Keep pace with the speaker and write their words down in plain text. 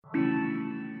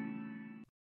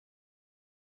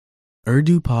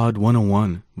Urdu Pod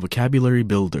 101 Vocabulary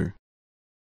Builder.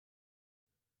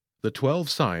 The 12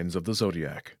 signs of the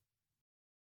Zodiac.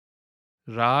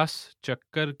 रास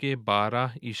चक्कर के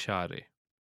 12 इशारे.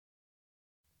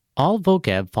 All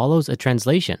vocab follows a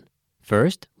translation.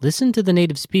 First, listen to the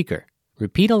native speaker.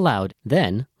 Repeat aloud,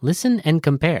 then listen and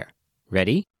compare.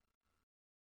 Ready?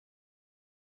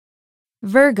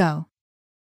 Virgo,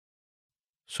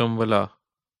 Somvala.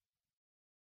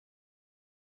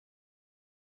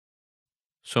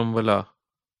 Somvala.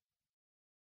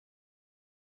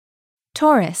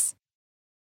 Taurus,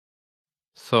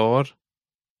 Thor.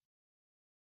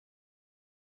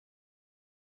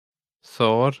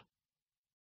 Thor.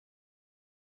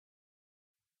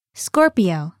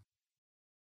 Scorpio,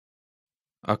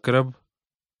 Akrab.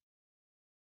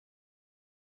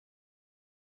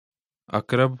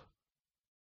 Akrab.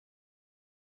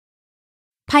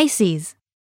 Pisces,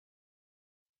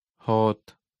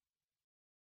 Hot.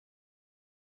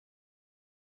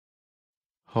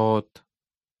 Hot.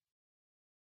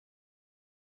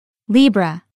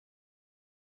 Libra,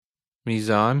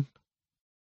 Mizan.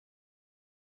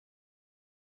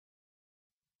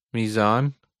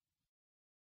 Mizan.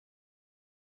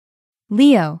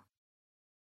 Leo,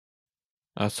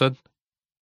 Asad.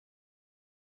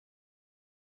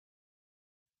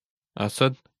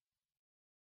 Asad.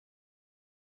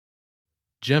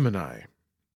 Gemini.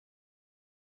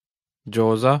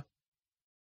 Joza.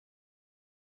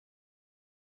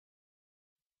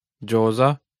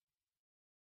 Joza.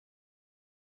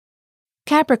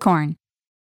 Capricorn,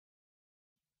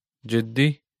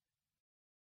 Jiddi.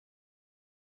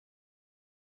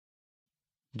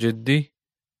 Jiddi.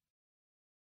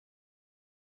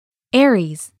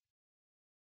 Aries,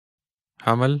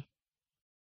 Hamal.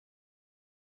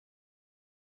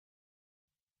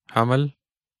 Hamal.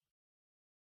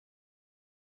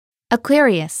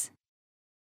 Aquarius,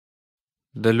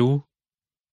 Dalu.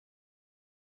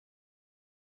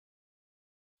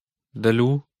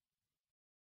 Dalu.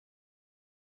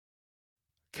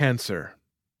 Cancer.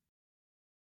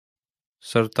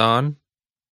 Sartan.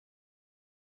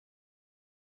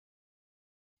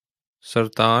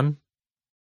 Sartan.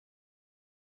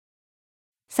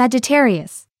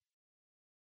 Sagittarius,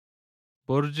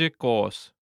 Burj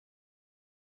Qaus.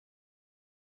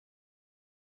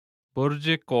 Burj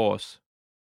Qaus.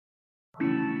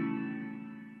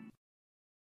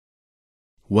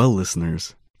 Well,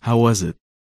 listeners, how was it?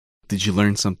 Did you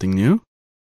learn something new?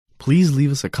 Please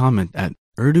leave us a comment at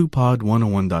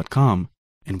urdupod101.com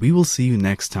and we will see you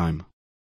next time.